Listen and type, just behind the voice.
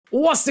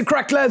What's the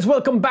crack, lads?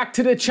 Welcome back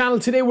to the channel.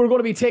 Today we're going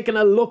to be taking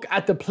a look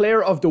at the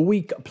Player of the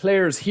Week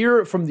players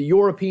here from the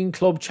European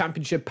Club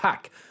Championship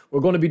pack. We're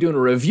going to be doing a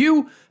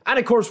review, and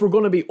of course we're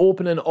going to be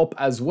opening up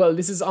as well.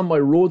 This is on my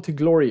Road to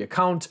Glory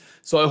account,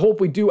 so I hope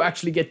we do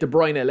actually get De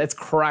Bruyne. Let's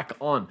crack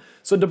on.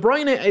 So De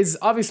Bruyne is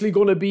obviously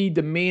going to be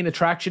the main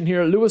attraction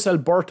here. Luis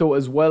Alberto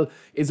as well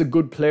is a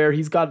good player.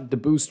 He's got the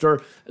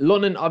booster.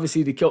 London,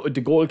 obviously the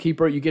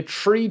goalkeeper. You get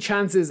 3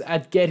 chances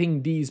at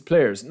getting these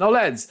players. Now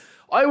lads,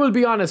 I will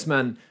be honest,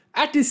 man.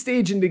 At this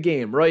stage in the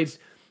game, right,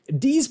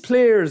 these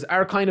players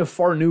are kind of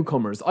for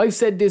newcomers. I've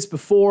said this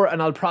before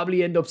and I'll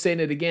probably end up saying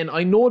it again.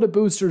 I know the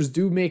boosters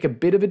do make a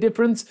bit of a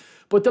difference,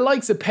 but the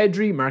likes of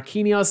Pedri,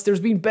 Marquinhos, there's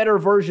been better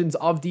versions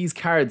of these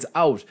cards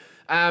out.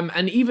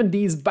 And even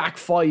these back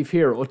 5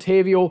 here,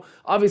 Otavio,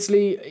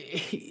 obviously,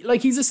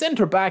 he's a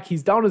centre back,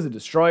 he's down as a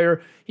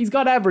destroyer, he's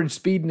got average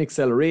speed and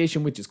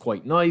acceleration, which is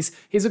quite nice.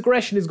 His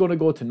aggression is going to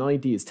go to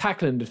 90, his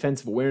tackling and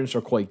defensive awareness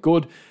are quite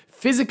good.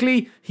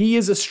 Physically, he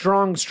is a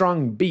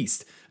strong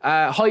beast.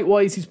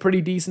 Height-wise, he's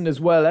pretty decent as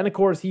well. And of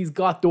course, he's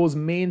got those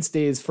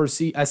mainstays for a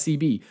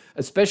CB,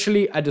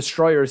 especially a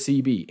destroyer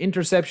CB.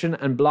 Interception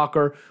and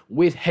blocker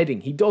with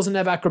heading. He doesn't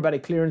have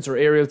acrobatic clearance or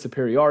aerial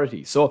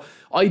superiority. So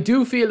I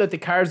do feel that the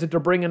cards that they're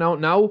bringing out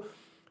now,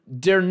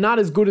 they're not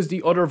as good as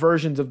the other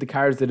versions of the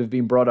cards that have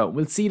been brought out.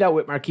 We'll see that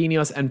with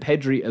Marquinhos and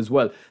Pedri as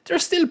well. They're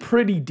still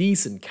pretty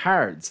decent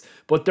cards,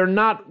 but they're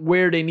not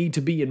where they need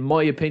to be, in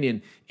my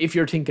opinion, if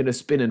you're thinking of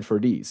spinning for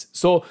these.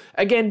 So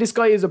again, this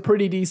guy is a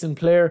pretty decent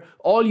player.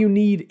 All you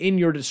need in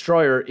your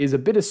destroyer is a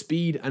bit of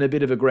speed and a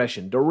bit of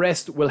aggression. The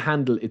rest will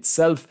handle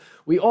itself.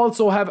 We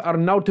also have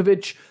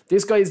Arnautovic.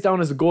 This guy is down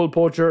as a goal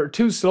poacher.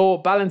 Too slow.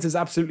 Balance is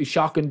absolutely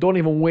shocking. Don't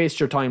even waste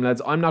your time,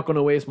 lads. I'm not going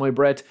to waste my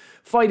breath.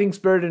 Fighting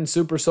spirit and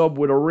super sub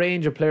with a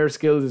range of player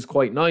skills is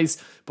quite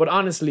nice. But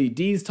honestly,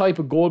 these type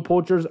of goal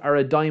poachers are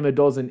a dime a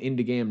dozen in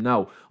the game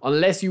now.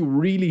 Unless you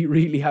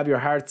really have your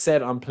heart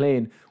set on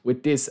playing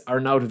with this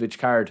Arnautovic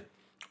card,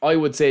 I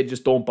would say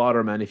just don't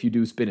bother, man, if you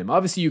do spin him.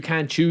 Obviously, you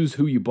can't choose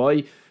who you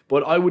buy,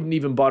 but I wouldn't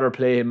even bother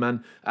playing him,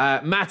 man.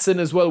 Matson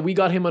as well, we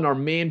got him on our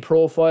main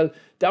profile.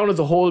 Down as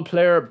a whole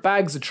player,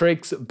 bags of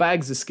tricks,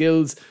 bags of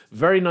skills,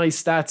 very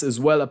nice stats as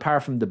well,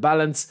 apart from the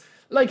balance.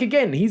 Like,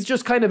 again, he's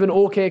just kind of an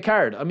okay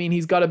card. I mean,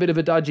 he's got a bit of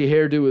a dodgy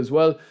hairdo as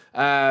well.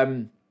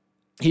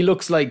 He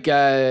looks like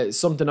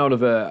something out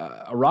of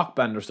a rock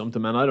band or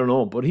something, man. I don't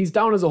know. But he's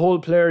down as a whole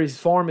player. His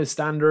form is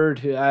standard.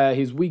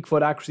 His weak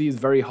foot accuracy is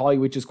very high,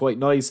 which is quite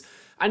nice.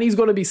 And he's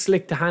going to be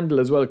slick to handle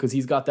as well because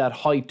he's got that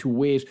height to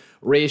weight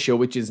ratio,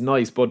 which is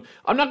nice. But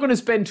I'm not going to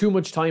spend too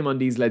much time on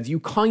these, lads. You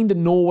kind of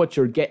know what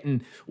you're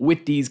getting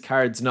with these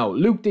cards now.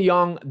 Luke de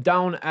Jong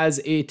down as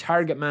a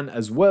target man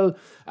as well.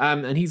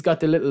 And he's got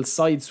the little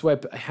side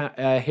swept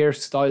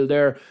hairstyle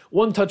there.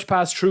 One touch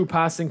pass, true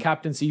passing,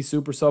 captaincy,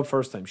 super sub,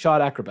 first time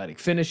shot, acrobatic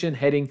finishing,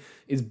 heading,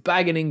 is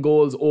bagging in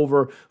goals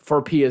over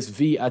for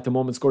PSV at the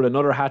moment. Scored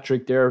another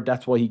hat-trick there.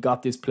 That's why he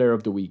got this Player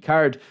of the Week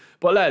card.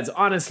 But lads,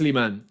 honestly,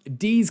 man,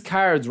 these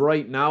cards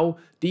right now,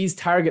 these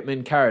target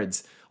men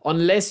cards,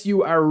 unless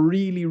you are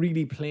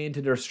really playing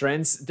to their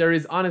strengths, there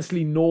is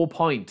honestly no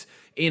point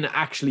in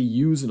actually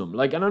using them.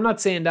 Like, and I'm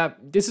not saying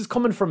that, this is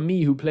coming from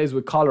me who plays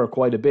with collar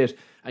quite a bit,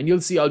 and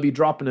you'll see I'll be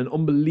dropping an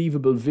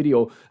unbelievable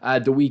video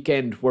the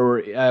weekend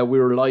where we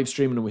were live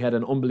streaming and we had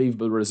an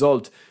unbelievable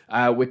result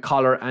with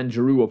Collar and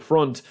Giroud up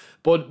front.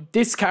 But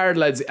this card,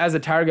 lads, as a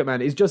target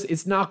man, is just,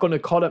 it's not going to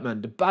cut it,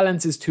 man. The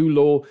balance is too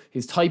low.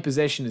 His tight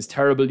possession is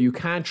terrible. You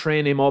can't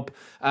train him up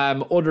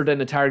other than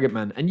a target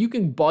man. And you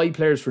can buy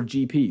players for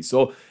GP.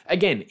 So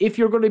again, if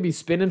you're going to be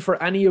spinning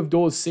for any of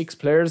those 6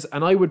 players,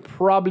 and I would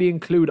probably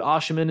include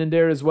Osimhen in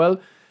there as well,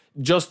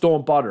 just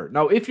don't bother.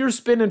 Now, if you're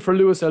spinning for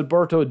Luis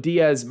Alberto,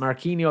 Diaz,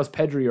 Marquinhos,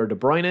 Pedri or De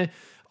Bruyne,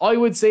 I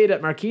would say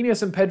that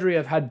Marquinhos and Pedri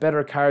have had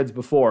better cards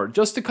before.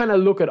 Just to kind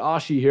of look at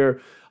Oshi here,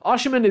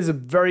 Osimhen is a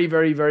very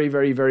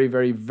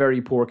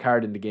poor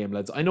card in the game,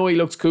 lads. I know he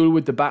looks cool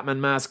with the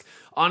Batman mask.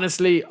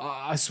 Honestly,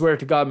 I swear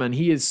to God, man,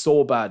 he is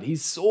so bad.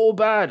 He's so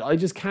bad. I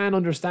just can't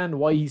understand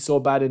why he's so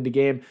bad in the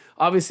game.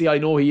 Obviously, I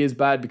know he is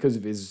bad because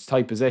of his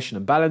tight possession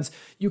and balance.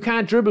 You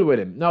can't dribble with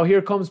him. Now,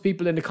 here comes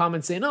people in the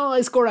comments saying, oh,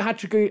 I score a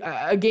hat-trick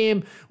a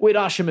game with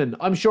Osimhen.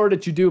 I'm sure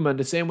that you do, man,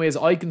 the same way as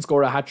I can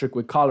score a hat-trick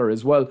with Collar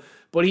as well.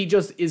 But he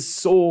just is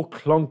so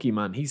clunky,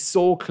 man. He's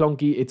so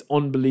clunky, it's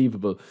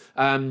unbelievable.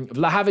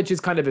 Vlahovic is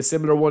kind of a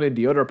similar one in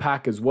the other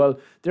pack as well.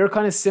 They're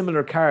kind of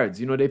similar cards,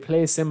 you know, they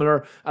play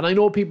similar. And I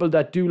know people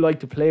that do like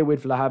to play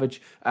with Vlahovic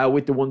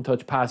with the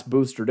one-touch pass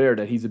booster there,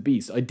 that he's a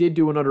beast. I did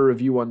do another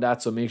review on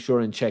that, so make sure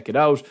and check it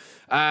out.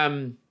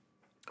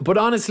 But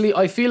honestly,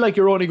 I feel like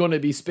you're only going to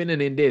be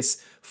spinning in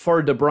this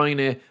for De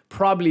Bruyne,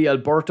 probably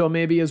Alberto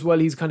maybe as well.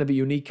 He's kind of a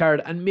unique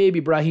card, and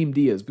maybe Brahim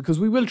Diaz, because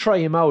we will try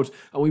him out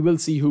and we will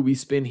see who we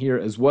spin here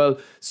as well.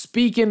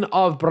 Speaking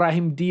of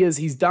Brahim Diaz,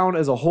 he's down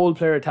as a whole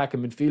player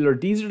attacking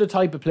midfielder. These are the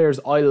type of players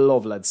I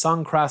love, lads.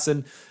 Son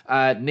Krasin,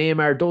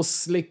 Neymar, those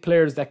slick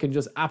players that can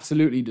just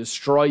absolutely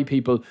destroy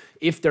people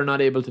if they're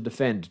not able to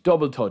defend.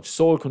 Double touch,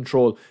 soul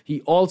control.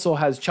 He also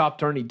has chop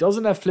turn. He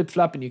doesn't have flip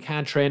flap and you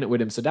can't train it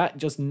with him, so that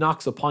just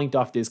knocks a point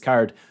off this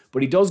card.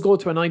 but he does go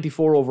to a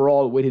 94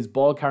 overall with his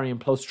ball carrying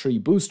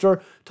 +3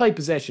 booster, tight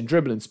possession,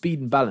 dribbling, speed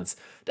and balance.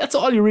 That's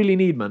all you really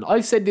need, man.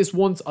 I've said this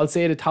once, I'll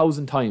say it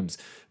 1,000 times.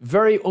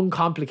 Very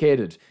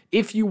uncomplicated.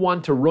 If you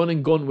want to run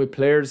and gun with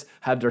players,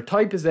 have their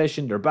tight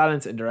possession, their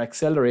balance and their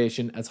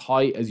acceleration as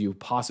high as you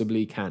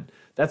possibly can.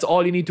 That's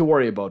all you need to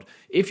worry about.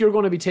 If you're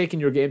going to be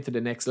taking your game to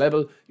the next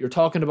level, you're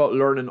talking about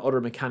learning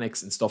other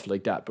mechanics and stuff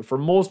like that. But for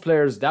most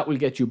players, that will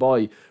get you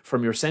by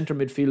from your centre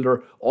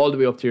midfielder all the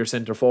way up to your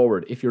centre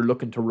forward if you're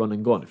looking to run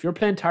and gun. If you're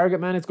playing target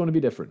man, it's going to be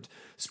different.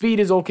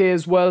 Speed is okay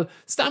as well.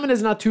 Stamina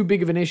is not too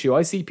big of an issue.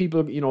 I see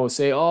people,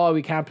 say, oh,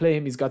 we can't play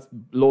him, he's got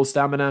low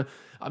stamina.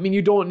 I mean,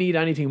 you don't need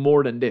anything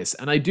more than this.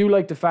 And I do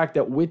like the fact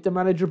that with the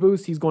manager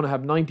boost, he's going to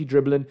have 90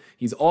 dribbling.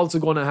 He's also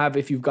going to have,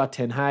 if you've got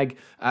Ten Hag,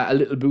 a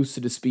little boost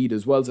to the speed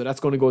as well. So that's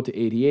going to go to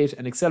 88.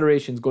 And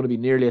acceleration is going to be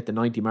nearly at the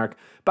 90 mark.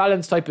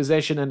 Balance, type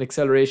possession and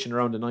acceleration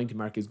around the 90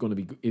 mark is going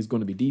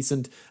to be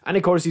decent. And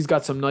of course, he's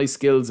got some nice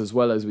skills as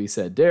well, as we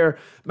said there.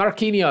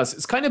 Marquinhos,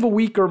 it's kind of a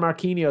weaker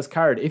Marquinhos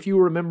card. If you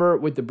remember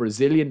with the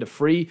Brazilian, the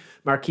free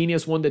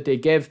Marquinhos one that they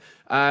gave,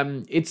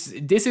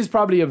 this is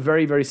probably a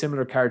very, very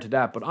similar card to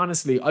that. But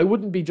honestly, I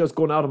wouldn't be just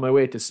going out of my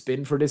way to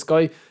spin for this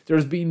guy.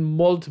 There's been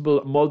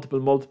multiple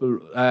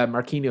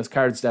Marquinhos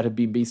cards that have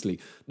been beastly.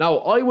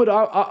 Now,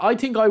 I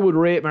think I would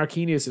rate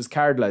Marquinhos'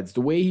 card, lads.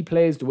 The way he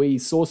plays, the way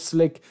he's so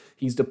slick,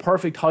 he's the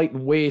perfect height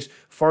and weight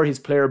for his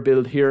player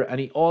build here. And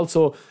he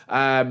also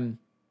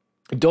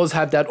does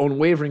have that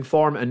unwavering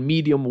form and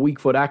medium weak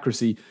foot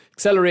accuracy.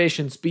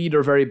 Acceleration, speed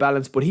are very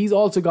balanced, but he's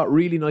also got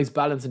really nice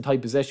balance and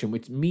tight possession,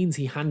 which means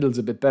he handles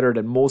a bit better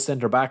than most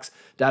centre-backs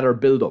that are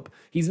build-up.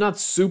 He's not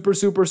super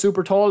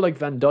tall like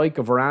Van Dijk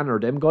or Varane or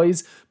them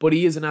guys, but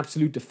he is an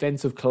absolute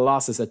defensive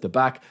colossus at the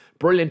back.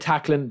 Brilliant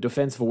tackling,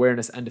 defensive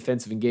awareness and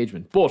defensive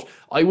engagement. But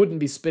I wouldn't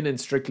be spinning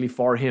strictly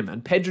for him.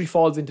 And Pedri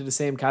falls into the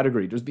same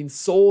category. There's been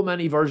so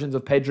many versions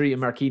of Pedri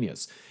and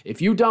Marquinhos.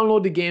 If you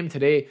download the game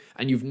today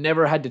and you've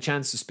never had the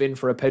chance to spin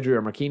for a Pedri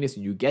or Marquinhos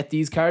and you get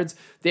these cards,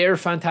 they're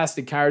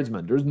fantastic cards,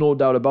 man. There's no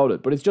doubt about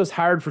it. But it's just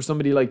hard for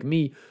somebody like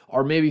me,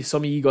 or maybe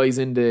some of you guys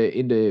in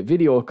the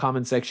video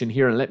comment section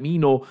here, and let me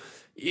know.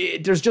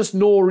 There's just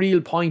no real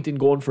point in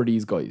going for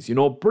these guys.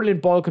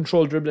 Brilliant ball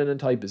control, dribbling and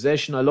tight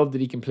possession. I love that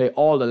he can play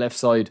all the left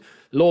side.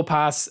 Low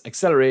pass,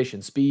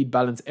 acceleration, speed,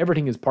 balance,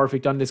 everything is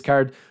perfect on this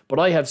card. But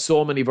I have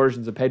so many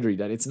versions of Pedri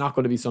that it's not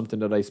going to be something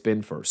that I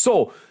spin for.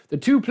 So, the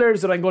two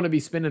players that I'm going to be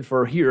spinning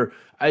for here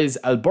is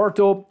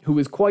Alberto, who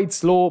is quite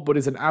slow, but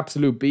is an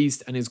absolute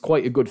beast and is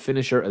quite a good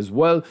finisher as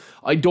well.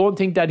 I don't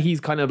think that he's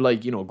kind of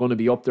like, going to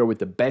be up there with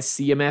the best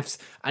CMFs,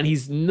 and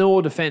he's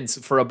no defense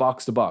for a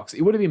box-to-box.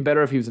 It would have been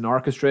better if he was an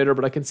orchestrator,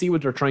 but I can see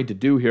what they're trying to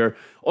do here.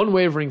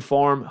 Unwavering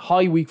form,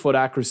 high weak foot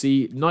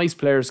accuracy, nice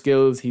player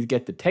skills. He's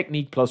get the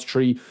technique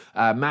 +3,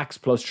 max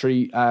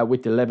 +3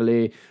 with the level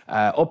A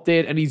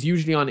update, and he's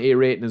usually on A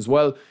rating as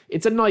well.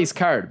 It's a nice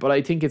card, but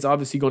I think it's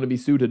obviously going to be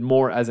suited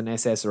more as an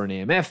SS or an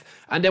AMF.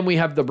 And then we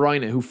have De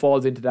Bruyne, who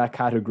falls into that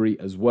category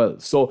as well.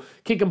 So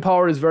kick and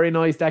power is very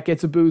nice. That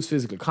gets a boost.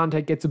 Physical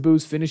contact gets a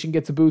boost. Finishing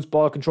gets a boost.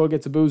 Ball control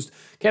gets a boost.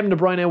 Kevin De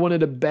Bruyne, one of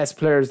the best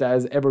players that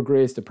has ever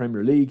graced the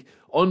Premier League.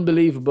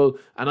 Unbelievable.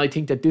 And I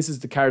think that this is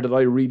the card that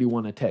I really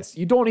want to test.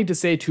 You don't need to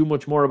say too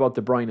much more about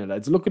De Bruyne,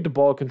 lads. Look at the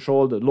ball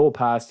control, the low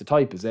pass, the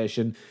tight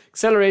possession,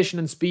 acceleration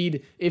and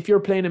speed. If you're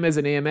playing him as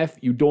an AMF,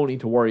 you don't need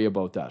to worry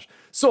about that.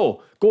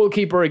 So,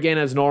 goalkeeper again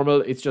as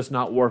normal. It's just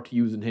not worth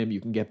using him. You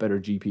can get better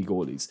GP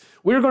goalies.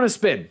 We're going to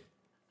spin.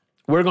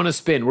 We're going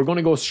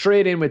to go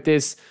straight in with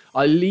this.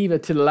 I'll leave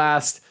it to the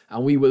last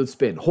and we will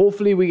spin.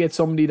 Hopefully we get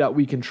somebody that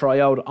we can try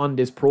out on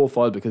this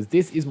profile, because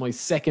this is my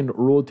second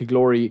Road to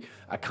Glory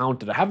account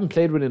that I haven't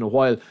played with in a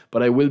while,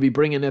 but I will be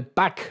bringing it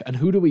back. And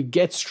who do we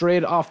get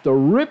straight off the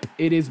rip?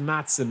 It is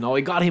Maatsen. Now,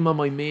 I got him on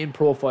my main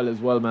profile as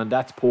well, man.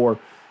 That's poor.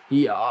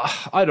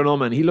 I don't know,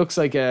 man. He looks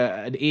like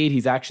an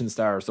 80s action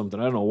star or something.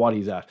 I don't know what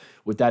he's at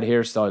with that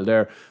hairstyle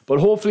there. But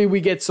hopefully we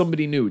get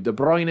somebody new. De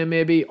Bruyne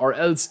maybe, or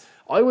else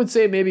I would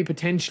say maybe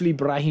potentially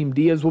Brahim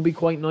Diaz will be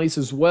quite nice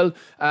as well.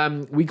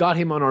 We got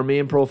him on our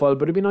main profile,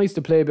 but it'd be nice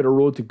to play a bit of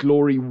Road to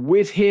Glory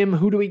with him.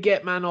 Who do we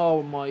get, man?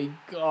 Oh my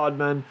God,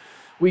 man.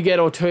 We get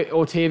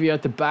Otavio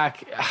at the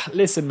back.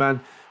 Listen,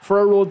 man, for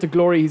a Road to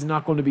Glory, he's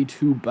not going to be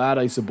too bad,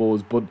 I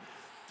suppose, but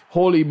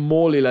holy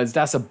moly, lads,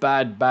 that's a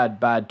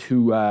bad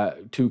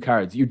two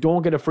cards. You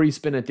don't get a free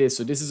spin at this,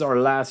 so this is our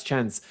last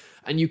chance.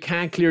 And you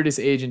can't clear this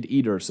agent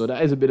either, so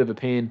that is a bit of a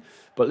pain.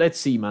 But let's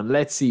see, man.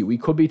 Let's see. We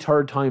could be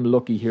third time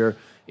lucky here.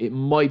 It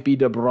might be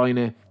De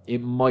Bruyne.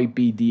 It might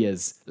be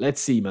Diaz.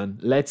 Let's see, man.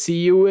 Let's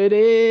see who it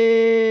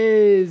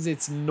is.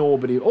 It's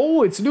nobody.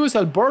 Oh, it's Luis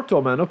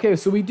Alberto, man. Okay,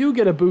 so we do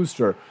get a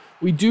booster.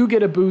 We do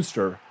get a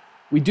booster.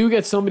 We do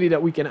get somebody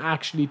that we can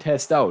actually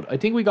test out. I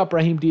think we got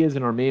Brahim Diaz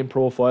in our main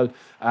profile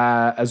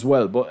as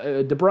well.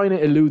 But De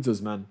Bruyne eludes us,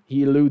 man.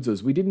 He eludes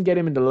us. We didn't get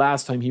him in the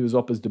last time he was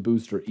up as the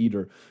booster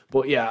either.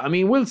 But yeah, I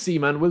mean, we'll see,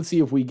 man. We'll see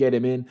if we get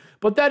him in.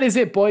 But that is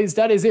it, boys.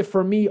 That is it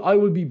for me. I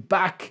will be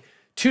back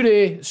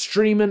today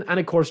streaming. And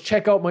of course,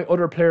 check out my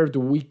other Player of the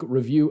Week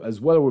review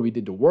as well, where we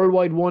did the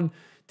worldwide one.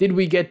 Did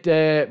we get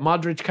the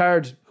Modric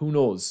card? Who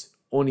knows?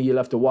 Only you'll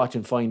have to watch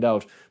and find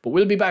out. But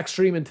we'll be back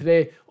streaming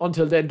today.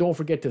 Until then, don't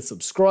forget to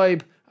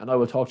subscribe, and I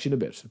will talk to you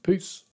in a bit. Peace.